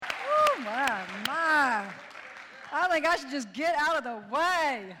think I should just get out of the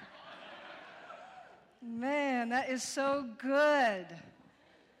way. Man, that is so good.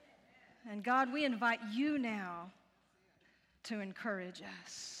 And God, we invite you now to encourage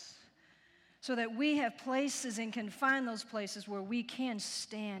us so that we have places and can find those places where we can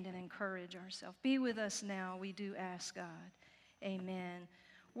stand and encourage ourselves. Be with us now, we do ask, God. Amen.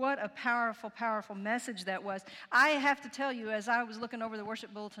 What a powerful, powerful message that was. I have to tell you, as I was looking over the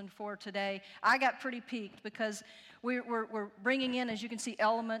worship bulletin for today, I got pretty piqued because we're bringing in, as you can see,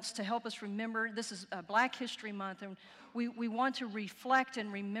 elements to help us remember. This is Black History Month, and we want to reflect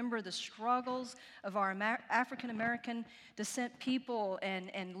and remember the struggles of our African-American descent people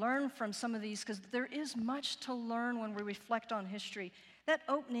and learn from some of these, because there is much to learn when we reflect on history. That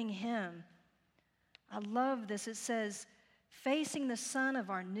opening hymn, I love this. It says, "Facing the sun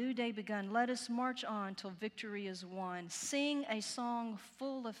of our new day begun, let us march on till victory is won. Sing a song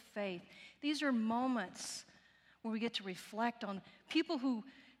full of faith." These are moments where we get to reflect on people who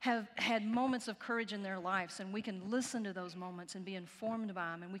have had moments of courage in their lives, and we can listen to those moments and be informed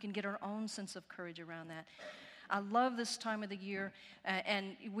by them, and we can get our own sense of courage around that. I love this time of the year,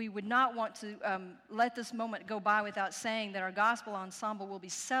 and we would not want to let this moment go by without saying that our gospel ensemble will be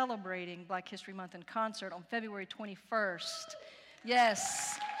celebrating Black History Month in concert on February 21st.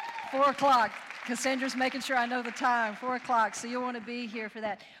 Yes, 4 o'clock. Cassandra's making sure I know the time, 4 o'clock, so you'll want to be here for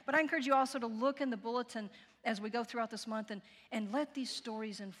that. But I encourage you also to look in the bulletin as we go throughout this month and let these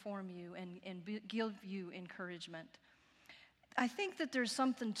stories inform you and give you encouragement. I think that there's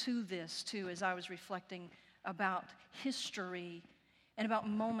something to this, too, as I was reflecting about history and about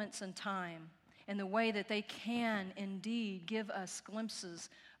moments in time and the way that they can indeed give us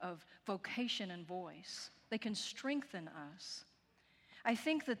glimpses of vocation and voice. They can strengthen us. I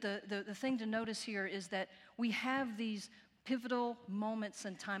think that the thing to notice here is that we have these pivotal moments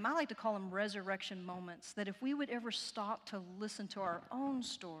in time. I like to call them resurrection moments, that if we would ever stop to listen to our own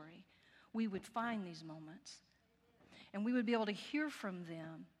story, we would find these moments. And we would be able to hear from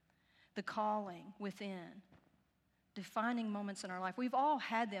them the calling within, defining moments in our life. We've all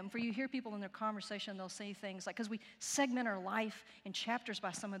had them. For you hear people in their conversation, they'll say things like, because we segment our life in chapters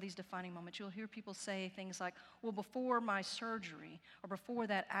by some of these defining moments, you'll hear people say things like, well, before my surgery, or before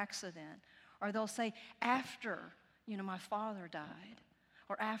that accident, or they'll say, after, my father died,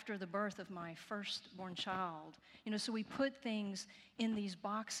 or after the birth of my firstborn child. So we put things in these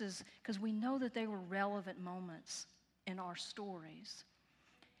boxes because we know that they were relevant moments in our stories.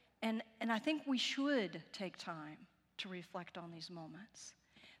 And I think we should take time to reflect on these moments.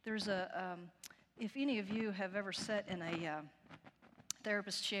 There's if any of you have ever sat in a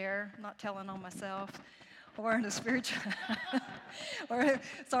therapist chair, not telling on myself, or in a spiritual,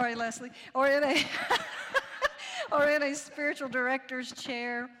 sorry, Leslie, or in a spiritual director's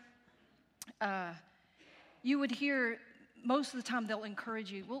chair, you would hear most of the time they'll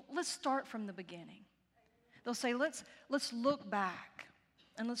encourage you, well, let's start from the beginning. They'll say, let's look back.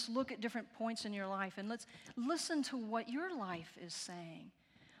 And let's look at different points in your life, and let's listen to what your life is saying.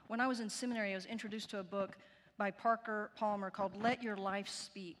 When I was in seminary, I was introduced to a book by Parker Palmer called Let Your Life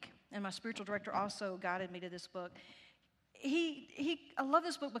Speak. And my spiritual director also guided me to this book. I love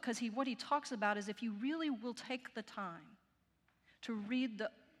this book because what he talks about is if you really will take the time to read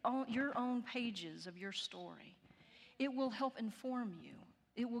your own pages of your story, it will help inform you.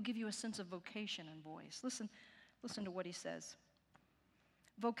 It will give you a sense of vocation and voice. Listen to what he says.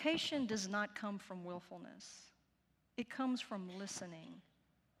 Vocation does not come from willfulness. It comes from listening.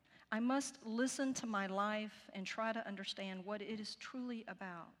 I must listen to my life and try to understand what it is truly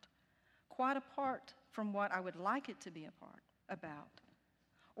about, quite apart from what I would like it to be about,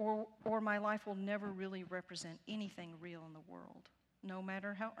 or my life will never really represent anything real in the world, no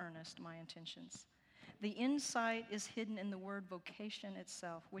matter how earnest my intentions. The insight is hidden in the word vocation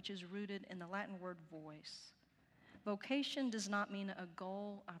itself, which is rooted in the Latin word voice. Vocation does not mean a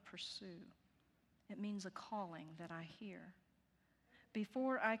goal I pursue. It means a calling that I hear.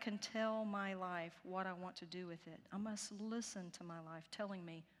 Before I can tell my life what I want to do with it, I must listen to my life telling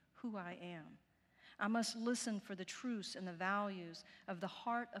me who I am. I must listen for the truths and the values of the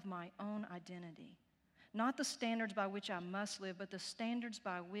heart of my own identity. Not the standards by which I must live, but the standards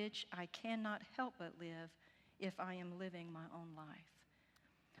by which I cannot help but live if I am living my own life.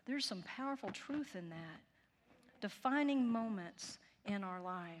 There's some powerful truth in that. Defining moments in our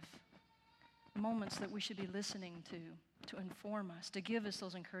life, moments that we should be listening to inform us, to give us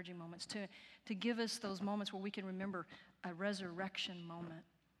those encouraging moments, to give us those moments where we can remember a resurrection moment.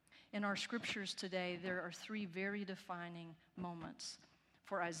 In our scriptures today, there are 3 very defining moments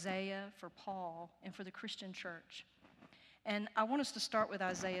for Isaiah, for Paul, and for the Christian church. And I want us to start with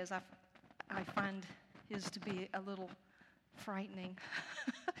Isaiah, as I find is to be a little frightening.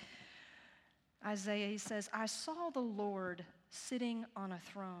 Isaiah, he says, I saw the Lord sitting on a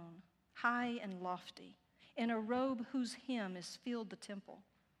throne, high and lofty, in a robe whose hem is filled the temple.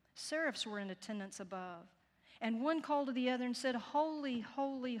 Seraphs were in attendance above. And one called to the other and said, Holy,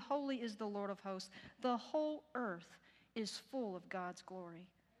 holy, holy is the Lord of hosts. The whole earth is full of God's glory.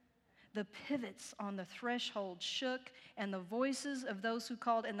 The pivots on the threshold shook, and the voices of those who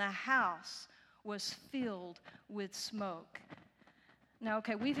called, and the house was filled with smoke. Now,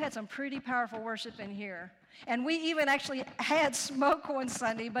 okay, we've had some pretty powerful worship in here. And we even actually had smoke one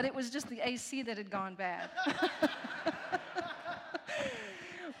Sunday, but it was just the AC that had gone bad.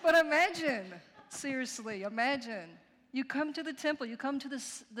 But imagine, seriously, imagine. You come to the temple, you come to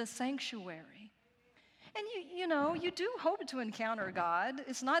the sanctuary. And you do hope to encounter God.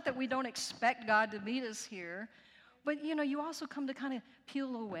 It's not that we don't expect God to meet us here, but you also come to kind of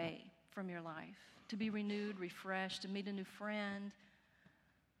peel away from your life, to be renewed, refreshed, to meet a new friend,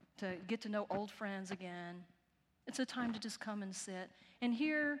 to get to know old friends again. It's a time to just come and sit. And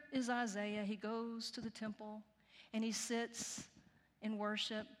here is Isaiah. He goes to the temple and he sits in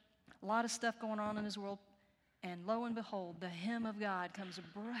worship. A lot of stuff going on in his world. And lo and behold, the hymn of God comes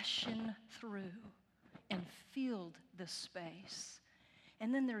brushing through and filled the space.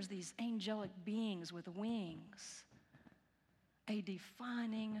 And then there's these angelic beings with wings. A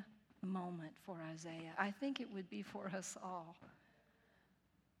defining moment for Isaiah. I think it would be for us all.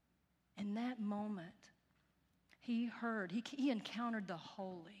 In that moment, he encountered the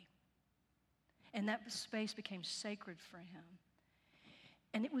holy. And that space became sacred for him.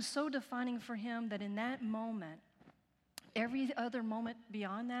 And it was so defining for him that in that moment, every other moment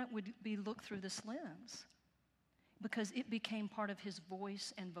beyond that would be looked through this lens, because it became part of his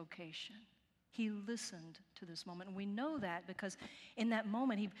voice and vocation. He listened to this moment. And we know that because in that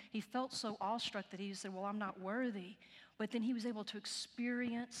moment, he felt so awestruck that he said, well, I'm not worthy. But then he was able to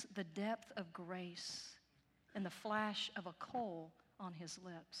experience the depth of grace and the flash of a coal on his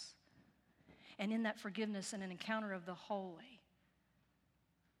lips. And in that forgiveness and an encounter of the holy,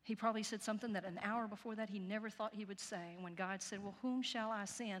 he probably said something that an hour before that he never thought he would say. When God said, well, whom shall I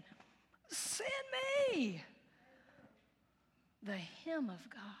send? Send me! The hymn of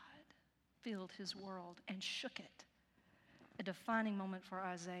God filled his world and shook it. A defining moment for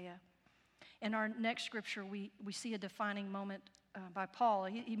Isaiah. In our next scripture, we see a defining moment by Paul.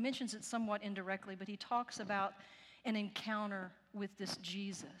 He mentions it somewhat indirectly, but he talks about an encounter with this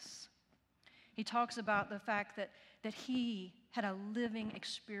Jesus. He talks about the fact that he had a living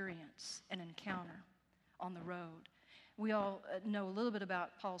experience, an encounter on the road. We all know a little bit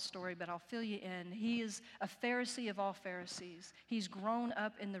about Paul's story, but I'll fill you in. He is a Pharisee of all Pharisees. He's grown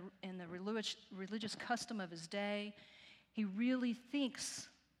up in the religious custom of his day. He really thinks,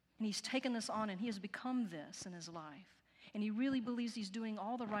 and he's taken this on, and he has become this in his life. And he really believes he's doing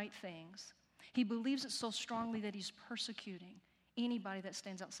all the right things. He believes it so strongly that he's persecuting anybody that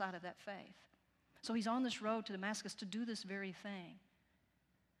stands outside of that faith. So he's on this road to Damascus to do this very thing.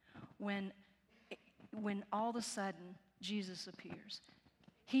 When all of a sudden Jesus appears,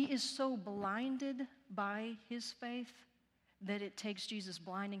 he is so blinded by his faith that it takes Jesus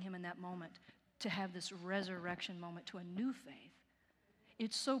blinding him in that moment to have this resurrection moment to a new faith.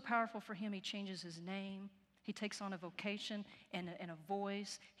 It's so powerful for him, he changes his name. He takes on a vocation and a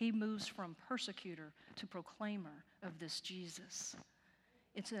voice. He moves from persecutor to proclaimer of this Jesus.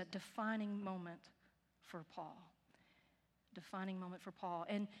 It's a defining moment for Paul. Defining moment for Paul.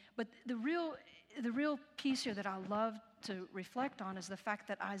 But the real piece here that I love to reflect on is the fact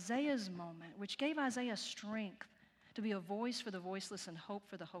that Isaiah's moment, which gave Isaiah strength to be a voice for the voiceless and hope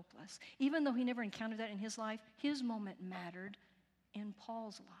for the hopeless, even though he never encountered that in his life, his moment mattered in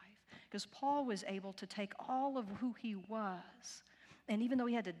Paul's life. Because Paul was able to take all of who he was, and even though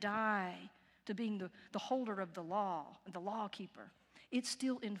he had to die to being the holder of the law, the lawkeeper, it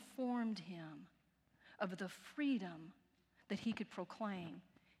still informed him of the freedom that he could proclaim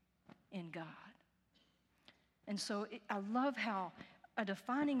in God. And so I love how a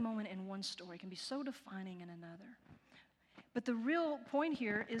defining moment in one story can be so defining in another. But the real point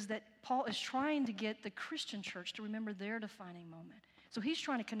here is that Paul is trying to get the Christian church to remember their defining moment. So he's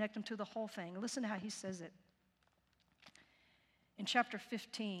trying to connect them to the whole thing. Listen to how he says it. In chapter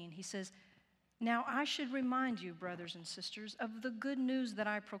 15, he says, "Now I should remind you, brothers and sisters, of the good news that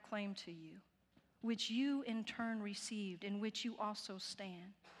I proclaimed to you, which you in turn received, in which you also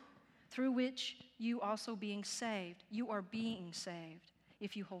stand, through which you also you are being saved,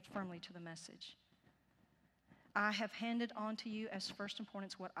 if you hold firmly to the message. I have handed on to you as first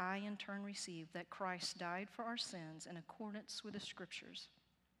importance what I in turn received, that Christ died for our sins in accordance with the Scriptures,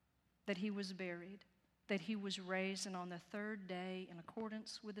 that he was buried, that he was raised, and on the third day, in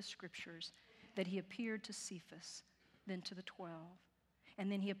accordance with the Scriptures, that he appeared to Cephas, then to the 12. And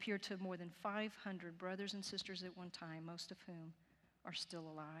then he appeared to more than 500 brothers and sisters at one time, most of whom are still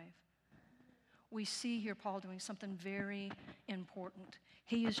alive. We see here Paul doing something very important.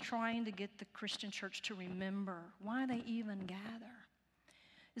 He is trying to get the Christian church to remember why they even gather.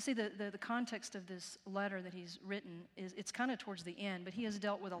 You see, the context of this letter that he's written is, it's kind of towards the end, but he has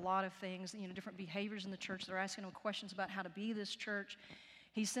dealt with a lot of things, different behaviors in the church. They're asking him questions about how to be this church.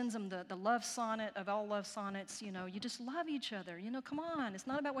 He sends them the love sonnet of all love sonnets. You just love each other. Come on. It's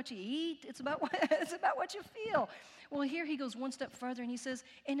not about what you eat. It's about what you feel. Well, here he goes one step further and he says,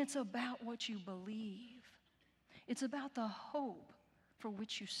 and it's about what you believe. It's about the hope for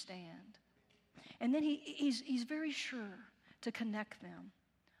which you stand. And then he's very sure to connect them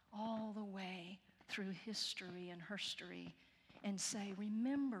all the way through history and herstory and say,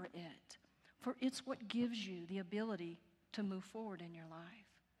 remember it, for it's what gives you the ability to move forward in your life.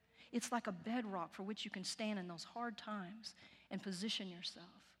 It's like a bedrock for which you can stand in those hard times and position yourself.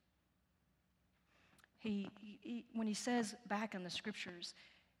 When he says back in the Scriptures,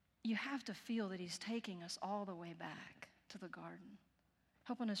 you have to feel that he's taking us all the way back to the garden,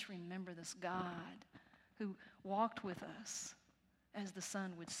 helping us remember this God who walked with us as the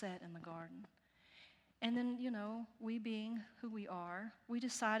sun would set in the garden. And then, we being who we are, we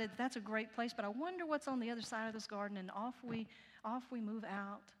decided that's a great place, but I wonder what's on the other side of this garden, and off we move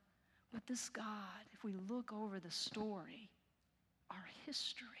out. But this God, if we look over the story, our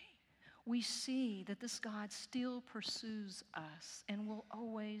history, we see that this God still pursues us and will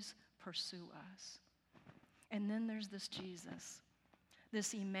always pursue us. And then there's this Jesus,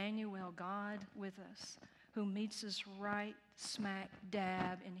 this Emmanuel, God with us, who meets us right smack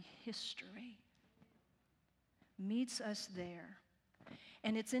dab in history, meets us there.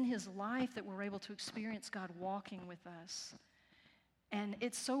 And it's in his life that we're able to experience God walking with us. And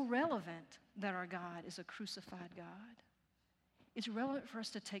it's so relevant that our God is a crucified God. It's relevant for us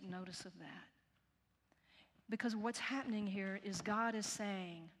to take notice of that. Because what's happening here is God is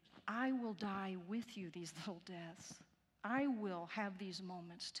saying, I will die with you these little deaths. I will have these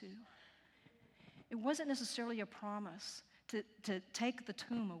moments too. It wasn't necessarily a promise to take the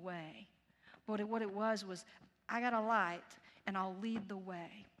tomb away. But what it was I got a light and I'll lead the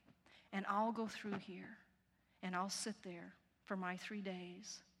way. And I'll go through here and I'll sit there for my 3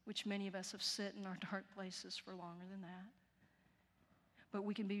 days, which many of us have sit in our dark places for longer than that. But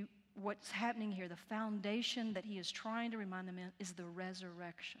we can be, what's happening here, the foundation that he is trying to remind them in is the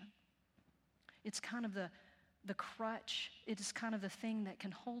resurrection. It's kind of the crutch. It is kind of the thing that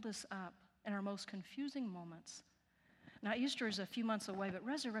can hold us up in our most confusing moments. Now, Easter is a few months away, but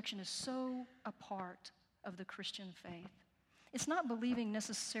resurrection is so a part of the Christian faith. It's not believing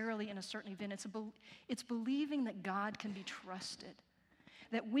necessarily in a certain event. It's believing that God can be trusted,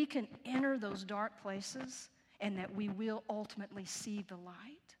 that we can enter those dark places and that we will ultimately see the light.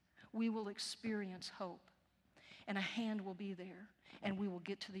 We will experience hope, and a hand will be there, and we will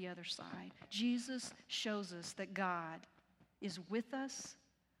get to the other side. Jesus shows us that God is with us,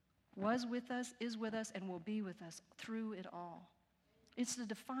 was with us, is with us, and will be with us through it all. It's the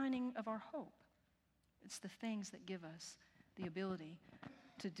defining of our hope. It's the things that give us the ability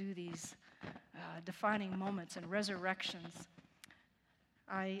to do these defining moments and resurrections.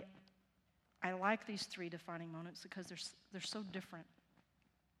 I like these 3 defining moments because they're so different.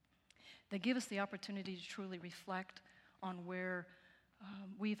 They give us the opportunity to truly reflect on where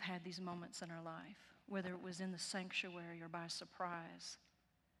we've had these moments in our life, whether it was in the sanctuary or by surprise,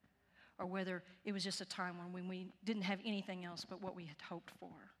 or whether it was just a time when we didn't have anything else but what we had hoped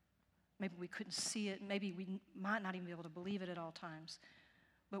for. Maybe we couldn't see it. Maybe we might not even be able to believe it at all times,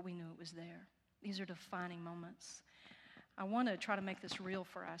 but we knew it was there. These are defining moments. I want to try to make this real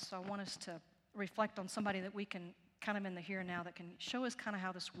for us, so I want us to reflect on somebody that we can kind of in the here and now that can show us kind of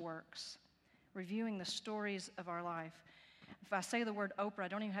how this works, reviewing the stories of our life. If I say the word Oprah, I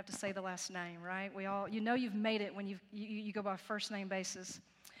don't even have to say the last name, right? We all, you've made it when you go by first name basis.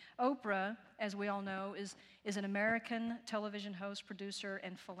 Oprah, as we all know, is an American television host, producer,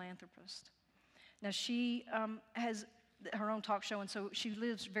 and philanthropist. Now, she has her own talk show, and so she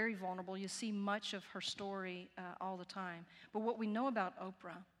lives very vulnerable. You see much of her story all the time. But what we know about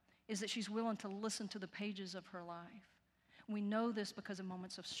Oprah is that she's willing to listen to the pages of her life. We know this because of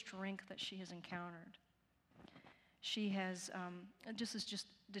moments of strength that she has encountered. She has, just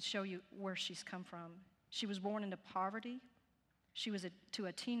to show you where she's come from, she was born into poverty. She was to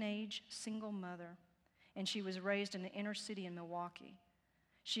a teenage single mother, and she was raised in the inner city in Milwaukee.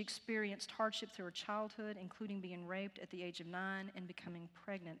 She experienced hardship through her childhood, including being raped at the age of 9 and becoming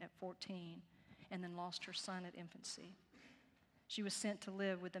pregnant at 14. and then lost her son at infancy. She was sent to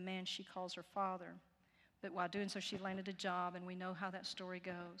live with the man she calls her father. But while doing so, she landed a job, and we know how that story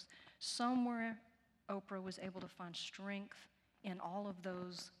goes. Somewhere, Oprah was able to find strength in all of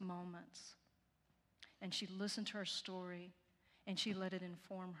those moments. And she listened to her story, and she let it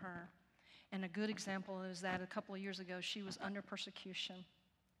inform her. And a good example is that a couple of years ago, she was under persecution.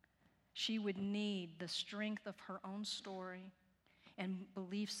 She would need the strength of her own story and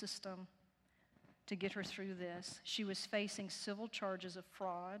belief system to get her through this. She was facing civil charges of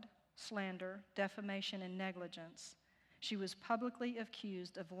fraud, slander, defamation, and negligence. She was publicly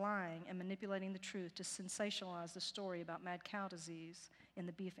accused of lying and manipulating the truth to sensationalize the story about mad cow disease in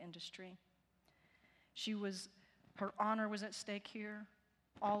the beef industry. Her honor was at stake here.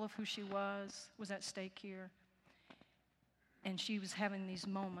 All of who she was at stake here. And she was having these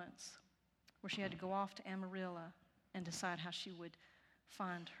moments where she had to go off to Amarillo and decide how she would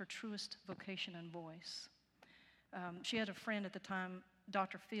find her truest vocation and voice. She had a friend at the time,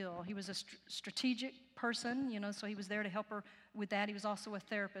 Dr. Phil. He was a strategic person, so he was there to help her with that. He was also a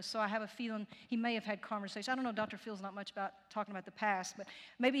therapist. So I have a feeling he may have had conversations. I don't know, Dr. Phil's not much about talking about the past, but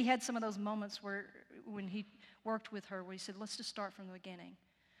maybe he had some of those moments when he worked with her where he said, let's just start from the beginning.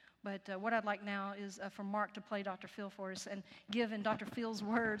 But what I'd like now is for Mark to play Dr. Phil for us and give in Dr. Phil's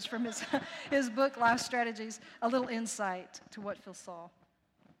words from his book, Life Strategies, a little insight to what Phil saw.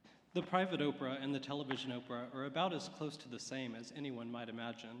 The private Oprah and the television Oprah are about as close to the same as anyone might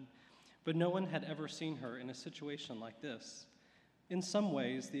imagine, but no one had ever seen her in a situation like this. In some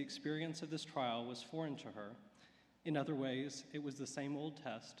ways, the experience of this trial was foreign to her. In other ways, it was the same old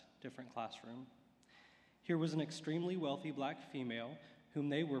test, different classroom. Here was an extremely wealthy black female whom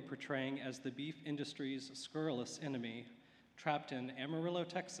they were portraying as the beef industry's scurrilous enemy, trapped in Amarillo,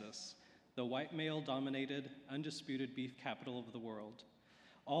 Texas, the white male-dominated, undisputed beef capital of the world.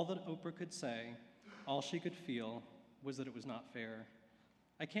 All that Oprah could say, all she could feel, was that it was not fair.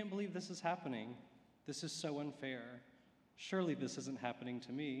 I can't believe this is happening. This is so unfair. Surely this isn't happening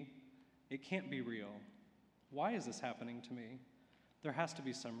to me. It can't be real. Why is this happening to me? There has to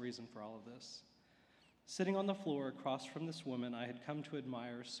be some reason for all of this. Sitting on the floor across from this woman I had come to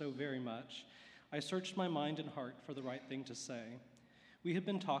admire so very much, I searched my mind and heart for the right thing to say. We had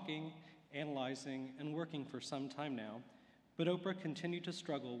been talking, analyzing, and working for some time now, but Oprah continued to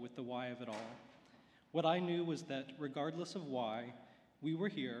struggle with the why of it all. What I knew was that regardless of why, we were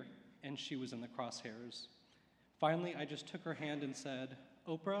here and she was in the crosshairs. Finally, I just took her hand and said,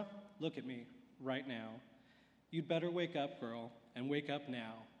 Oprah, look at me, right now. You'd better wake up, girl, and wake up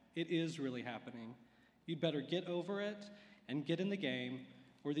now. It is really happening. You'd better get over it and get in the game,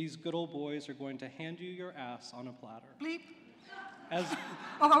 or these good old boys are going to hand you your ass on a platter. Bleep.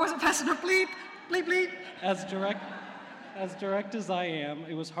 I wasn't fast enough. Bleep, bleep, bleep. As direct as I am,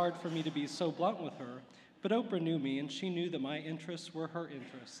 it was hard for me to be so blunt with her, but Oprah knew me, and she knew that my interests were her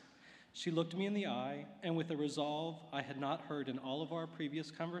interests. She looked me in the eye, and with a resolve I had not heard in all of our previous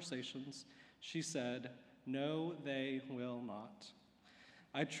conversations, she said, no, they will not.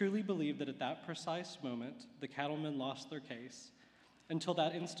 I truly believe that at that precise moment, the cattlemen lost their case. Until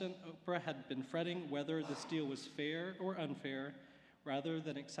that instant, Oprah had been fretting whether this deal was fair or unfair, rather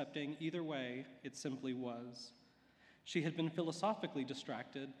than accepting either way, it simply was. She had been philosophically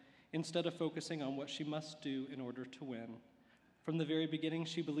distracted instead of focusing on what she must do in order to win. From the very beginning,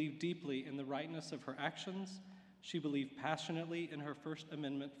 she believed deeply in the rightness of her actions. She believed passionately in her First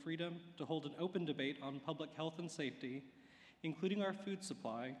Amendment freedom to hold an open debate on public health and safety, including our food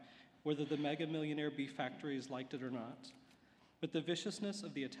supply, whether the mega-millionaire beef factories liked it or not. But the viciousness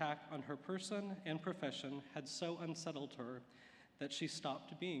of the attack on her person and profession had so unsettled her that she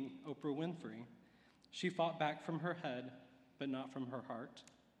stopped being Oprah Winfrey. She fought back from her head, but not from her heart.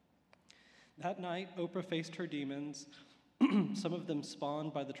 That night, Oprah faced her demons, some of them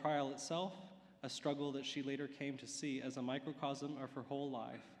spawned by the trial itself, a struggle that she later came to see as a microcosm of her whole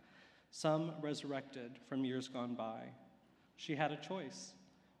life, some resurrected from years gone by. She had a choice.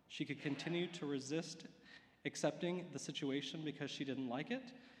 She could continue to resist accepting the situation because she didn't like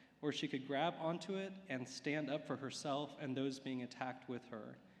it, or she could grab onto it and stand up for herself and those being attacked with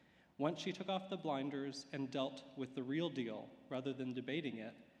her. Once she took off the blinders and dealt with the real deal rather than debating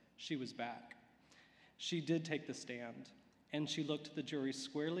it, she was back. She did take the stand, and she looked the jury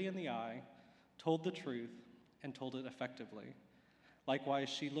squarely in the eye, told the truth, and told it effectively. Likewise,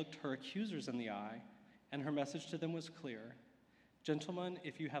 she looked her accusers in the eye, and her message to them was clear. Gentlemen,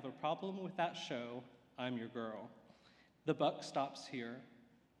 if you have a problem with that show, I'm your girl. The buck stops here.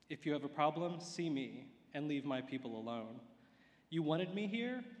 If you have a problem, see me and leave my people alone. You wanted me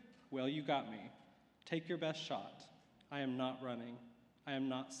here? Well, you got me. Take your best shot. I am not running. I am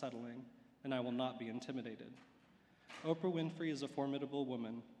not settling. and I will not be intimidated. Oprah Winfrey is a formidable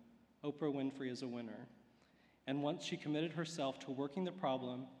woman. Oprah Winfrey is a winner. And once she committed herself to working the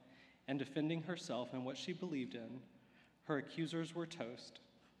problem and defending herself and what she believed in, her accusers were toast,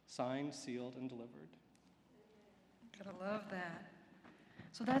 signed, sealed, and delivered. Gotta love that.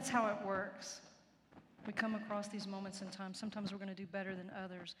 So that's how it works. We come across these moments in time. Sometimes we're going to do better than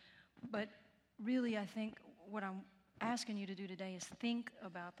others. But really, I think what I'm asking you to do today is think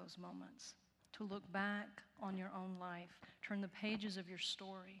about those moments, to look back on your own life, turn the pages of your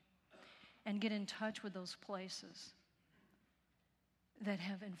story, and get in touch with those places that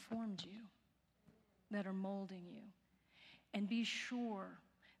have informed you, that are molding you. And be sure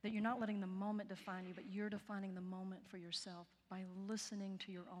that you're not letting the moment define you, but you're defining the moment for yourself by listening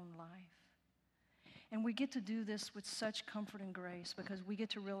to your own life. And we get to do this with such comfort and grace because we get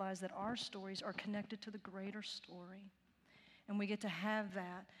to realize that our stories are connected to the greater story. And we get to have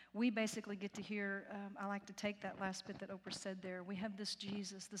that. We basically get to hear, I like to take that last bit that Oprah said there. We have this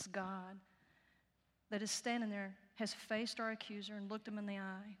Jesus, this God, that is standing there, has faced our accuser and looked him in the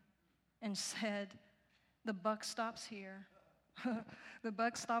eye and said, the buck stops here. The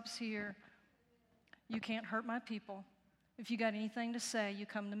buck stops here. You can't hurt my people. If you got anything to say, you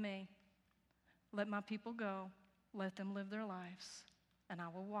come to me. Let my people go. Let them live their lives. And I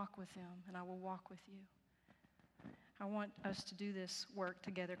will walk with them, and I will walk with you. I want us to do this work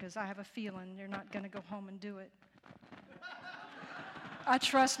together because I have a feeling you're not going to go home and do it. I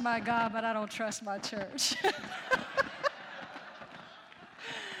trust my God, but I don't trust my church.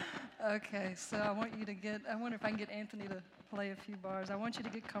 Okay, so I wonder if I can get Anthony to play a few bars. I want you to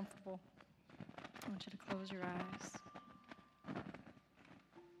get comfortable. I want you to close your eyes.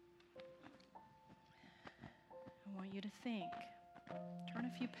 I want you to think. Turn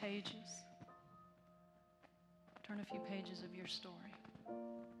a few pages. Turn a few pages of your story.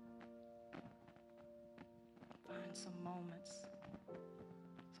 Find some moments,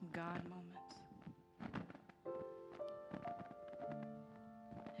 some God moments.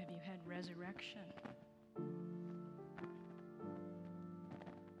 Have you had resurrection?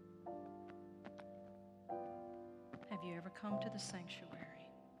 Have you ever come to the sanctuary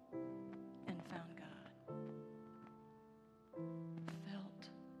and found God? Felt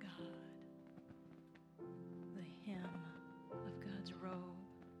God? The hem of God's robe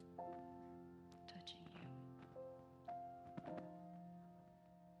touching you.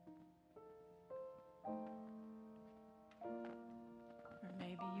 Or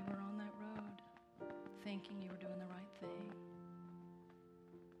maybe you were on that road thinking you were doing the right thing.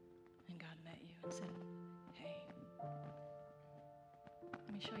 And God met you and said, hey,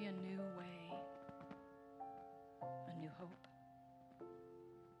 let me show you a new way, a new hope.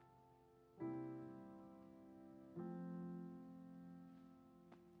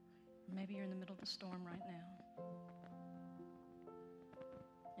 Maybe you're in the middle of the storm right now,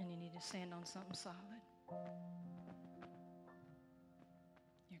 and you need to stand on something solid.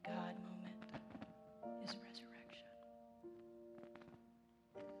 Your God moment is resurrection.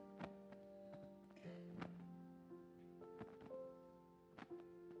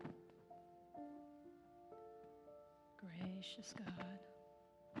 Gracious God,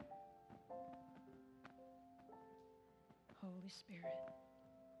 Holy Spirit,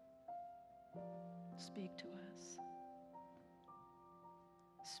 speak to us.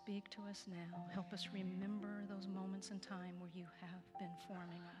 Speak to us now. Help us remember those moments in time where you have been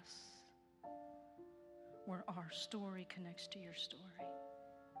forming us, where our story connects to your story.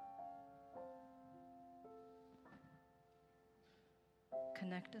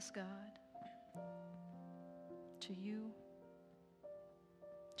 Connect us, God, to you,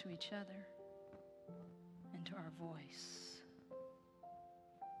 to each other, and to our voice.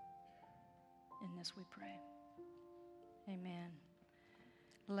 In this we pray. Amen.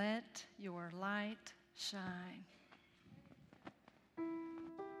 Let your light shine.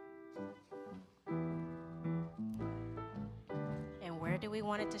 And where do we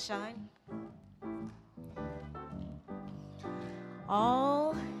want it to shine?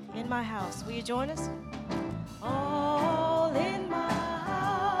 All in my house. Will you join us? All in my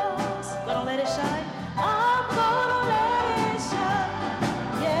house. Gonna let it shine? I'm gonna let it shine.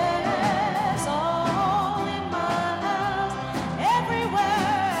 Yes, all in my house. Everywhere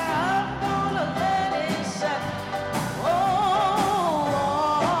I'm gonna let it shine. Oh,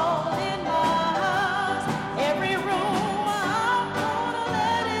 all in my house. Every room I'm gonna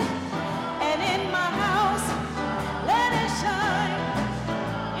let it. And in my house, let it shine.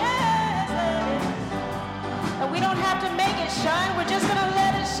 Yes, let it. And we don't have to make it shine.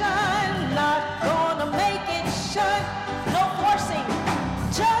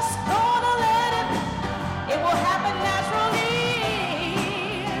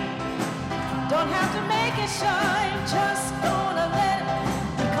 salvation.